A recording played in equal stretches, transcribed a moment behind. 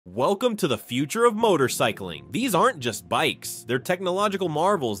Welcome to the future of motorcycling. These aren't just bikes, they're technological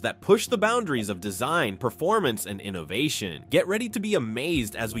marvels that push the boundaries of design, performance, and innovation. Get ready to be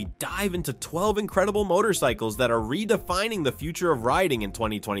amazed as we dive into 12 incredible motorcycles that are redefining the future of riding in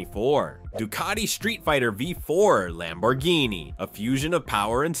 2024. Ducati Street Fighter V4 Lamborghini, a fusion of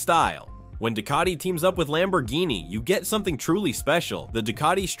power and style. When Ducati teams up with Lamborghini, you get something truly special. The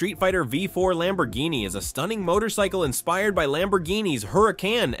Ducati Street Fighter V4 Lamborghini is a stunning motorcycle inspired by Lamborghini's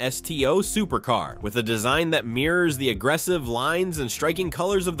Huracan STO supercar. With a design that mirrors the aggressive lines and striking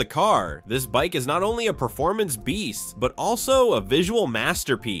colors of the car, this bike is not only a performance beast, but also a visual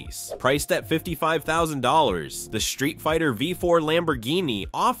masterpiece. Priced at $55,000, the Street Fighter V4 Lamborghini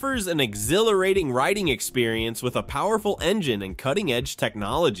offers an exhilarating riding experience with a powerful engine and cutting-edge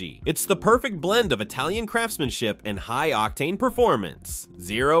technology. It's the perfect blend of Italian craftsmanship and high-octane performance.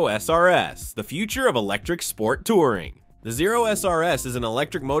 Zero SRS, the future of electric sport touring. The Zero SRS is an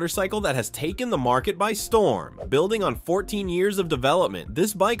electric motorcycle that has taken the market by storm. Building on 14 years of development,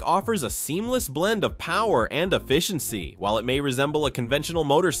 this bike offers a seamless blend of power and efficiency. While it may resemble a conventional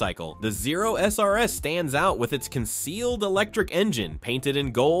motorcycle, the Zero SRS stands out with its concealed electric engine, painted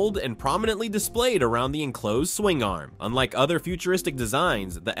in gold and prominently displayed around the enclosed swing arm. Unlike other futuristic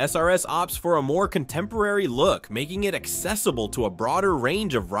designs, the SRS opts for a more contemporary look, making it accessible to a broader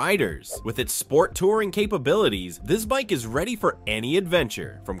range of riders. With its sport touring capabilities, this bike is ready for any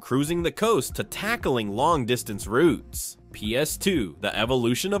adventure, from cruising the coast to tackling long-distance routes. PS2, the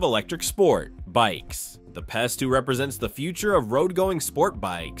evolution of electric sport bikes. The PS2 represents the future of road-going sport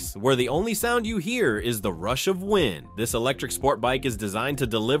bikes, where the only sound you hear is the rush of wind. This electric sport bike is designed to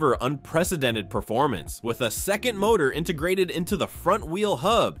deliver unprecedented performance, with a second motor integrated into the front wheel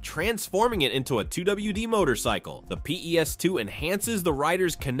hub, transforming it into a 2WD motorcycle. The PES2 enhances the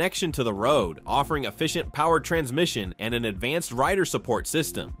rider's connection to the road, offering efficient power transmission and an advanced rider support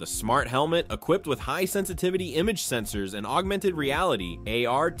system. The smart helmet, equipped with high-sensitivity image sensors and augmented reality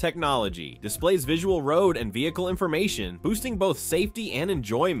 (AR) technology, displays visual road and vehicle information, boosting both safety and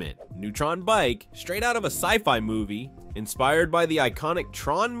enjoyment. Neutron bike, straight out of a sci-fi movie. Inspired by the iconic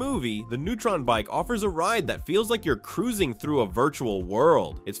Tron movie, the Neutron bike offers a ride that feels like you're cruising through a virtual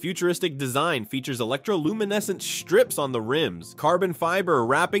world. Its futuristic design features electroluminescent strips on the rims, carbon fiber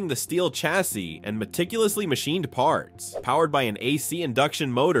wrapping the steel chassis, and meticulously machined parts. Powered by an AC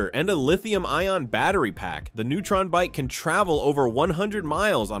induction motor and a lithium-ion battery pack, the Neutron bike can travel over 100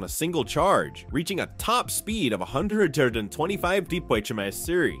 miles on a single charge, reaching a top speed of 125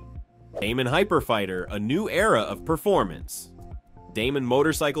 km/h. Damon Hyperfighter, a new era of performance. Damon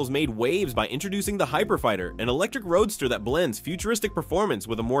Motorcycles made waves by introducing the Hyperfighter, an electric roadster that blends futuristic performance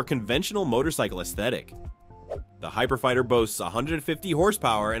with a more conventional motorcycle aesthetic. The Hyperfighter boasts 150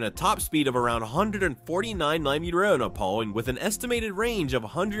 horsepower and a top speed of around 149 km/h with an estimated range of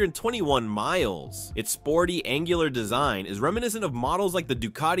 121 miles. Its sporty, angular design is reminiscent of models like the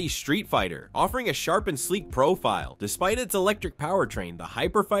Ducati Street Fighter, offering a sharp and sleek profile. Despite its electric powertrain, the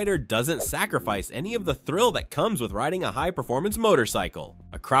Hyperfighter doesn't sacrifice any of the thrill that comes with riding a high-performance motorcycle.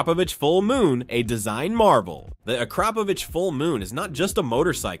 Akrapovic Full Moon, a design marvel. The Akrapovic Full Moon is not just a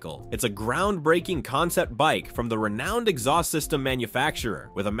motorcycle, it's a groundbreaking concept bike from the renowned exhaust system manufacturer.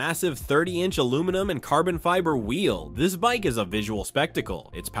 With a massive 30-inch aluminum and carbon fiber wheel, this bike is a visual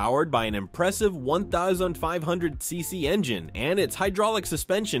spectacle. It's powered by an impressive 1,500cc engine, and its hydraulic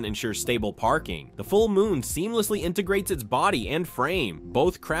suspension ensures stable parking. The Full Moon seamlessly integrates its body and frame,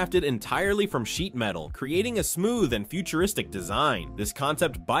 both crafted entirely from sheet metal, creating a smooth and futuristic design. This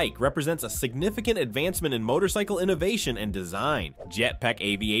concept bike represents a significant advancement in motorcycle innovation and design. Jetpack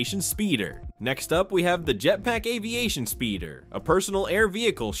Aviation Speeder. Next up, we have the Jetpack Aviation Speeder, a personal air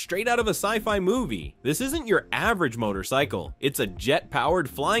vehicle straight out of a sci-fi movie. This isn't your average motorcycle. It's a jet-powered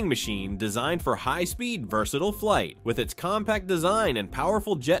flying machine designed for high-speed, versatile flight. With its compact design and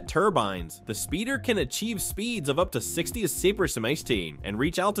powerful jet turbines, the Speeder can achieve speeds of up to 60 km/h and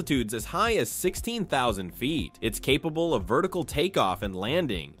reach altitudes as high as 16,000 feet. It's capable of vertical takeoff and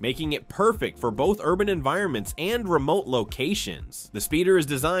landing, making it perfect for both urban environments and remote locations. The Speeder is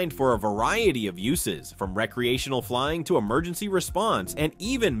designed for a variety of uses, from recreational flying to emergency response and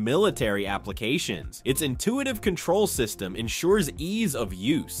even military applications. Its intuitive control system ensures ease of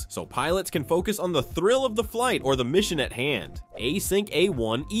use, so pilots can focus on the thrill of the flight or the mission at hand. Async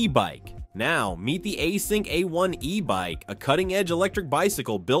A1 e-bike. Now, meet the Async A1 e-bike, a cutting-edge electric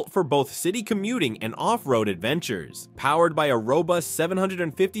bicycle built for both city commuting and off-road adventures. Powered by a robust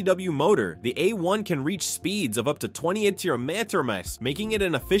 750W motor, the A1 can reach speeds of up to 28 km/h, making it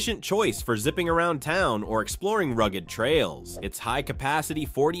an efficient choice for zipping around town or exploring rugged trails. Its high-capacity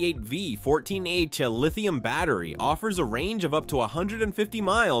 48V 14H lithium battery offers a range of up to 150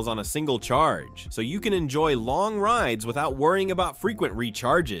 miles on a single charge, so you can enjoy long rides without worrying about frequent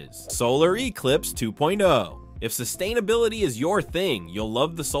recharges. Solar Eclipse 2.0. If sustainability is your thing, you'll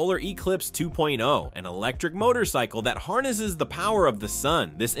love the Solar Eclipse 2.0, an electric motorcycle that harnesses the power of the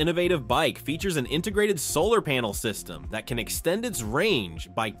sun. This innovative bike features an integrated solar panel system that can extend its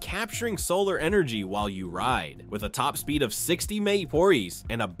range by capturing solar energy while you ride. With a top speed of 60 mph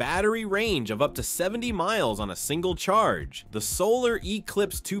and a battery range of up to 70 miles on a single charge, the Solar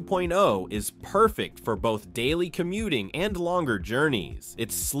Eclipse 2.0 is perfect for both daily commuting and longer journeys.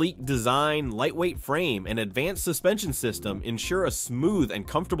 Its sleek design, lightweight frame, and advanced suspension system ensure a smooth and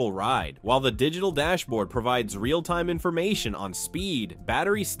comfortable ride, while the digital dashboard provides real-time information on speed,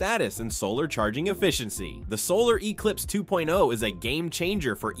 battery status, and solar charging efficiency. The Solar Eclipse 2.0 is a game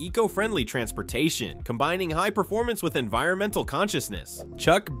changer for eco-friendly transportation, combining high performance with environmental consciousness.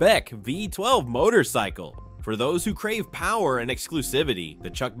 Chuck Beck V12 motorcycle. For those who crave power and exclusivity, the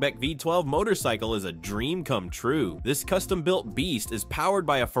Chuck Beck V12 motorcycle is a dream come true. This custom-built beast is powered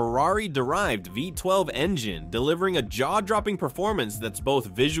by a Ferrari-derived V12 engine, delivering a jaw-dropping performance that's both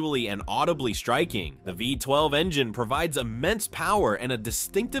visually and audibly striking. The V12 engine provides immense power and a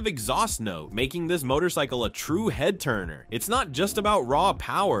distinctive exhaust note, making this motorcycle a true head-turner. It's not just about raw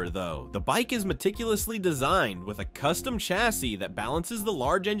power, though. The bike is meticulously designed with a custom chassis that balances the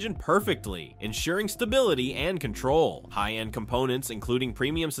large engine perfectly, ensuring stability and control. High-end components, including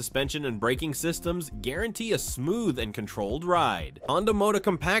premium suspension and braking systems, guarantee a smooth and controlled ride. Honda Moto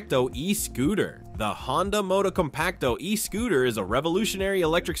Compacto e-scooter. The Honda Moto Compacto e-scooter is a revolutionary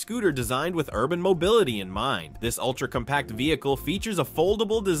electric scooter designed with urban mobility in mind. This ultra-compact vehicle features a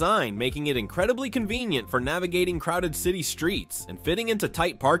foldable design, making it incredibly convenient for navigating crowded city streets and fitting into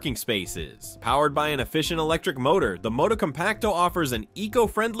tight parking spaces. Powered by an efficient electric motor, the Moto Compacto offers an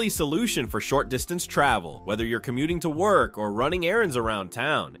eco-friendly solution for short-distance travel, whether you're commuting to work or running errands around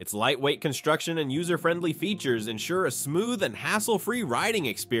town. Its lightweight construction and user-friendly features ensure a smooth and hassle-free riding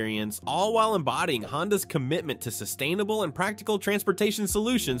experience, all while embodying Honda's commitment to sustainable and practical transportation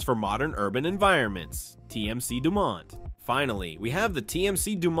solutions for modern urban environments. TMC Dumont. Finally, we have the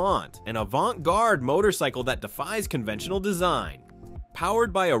TMC Dumont, an avant-garde motorcycle that defies conventional design.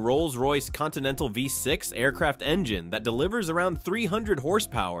 Powered by a Rolls-Royce Continental V6 aircraft engine that delivers around 300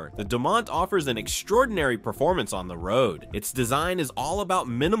 horsepower, the Dumont offers an extraordinary performance on the road. Its design is all about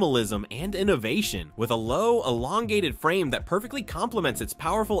minimalism and innovation, with a low, elongated frame that perfectly complements its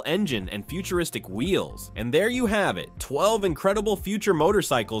powerful engine and futuristic wheels. And there you have it, 12 incredible future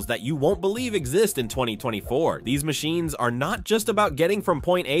motorcycles that you won't believe exist in 2024. These machines are not just about getting from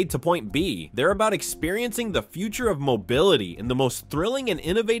point A to point B, they're about experiencing the future of mobility in the most thrilling and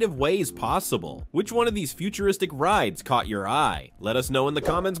innovative ways possible. Which one of these futuristic rides caught your eye? Let us know in the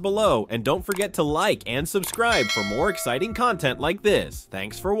comments below, and don't forget to like and subscribe for more exciting content like this.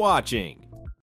 Thanks for watching.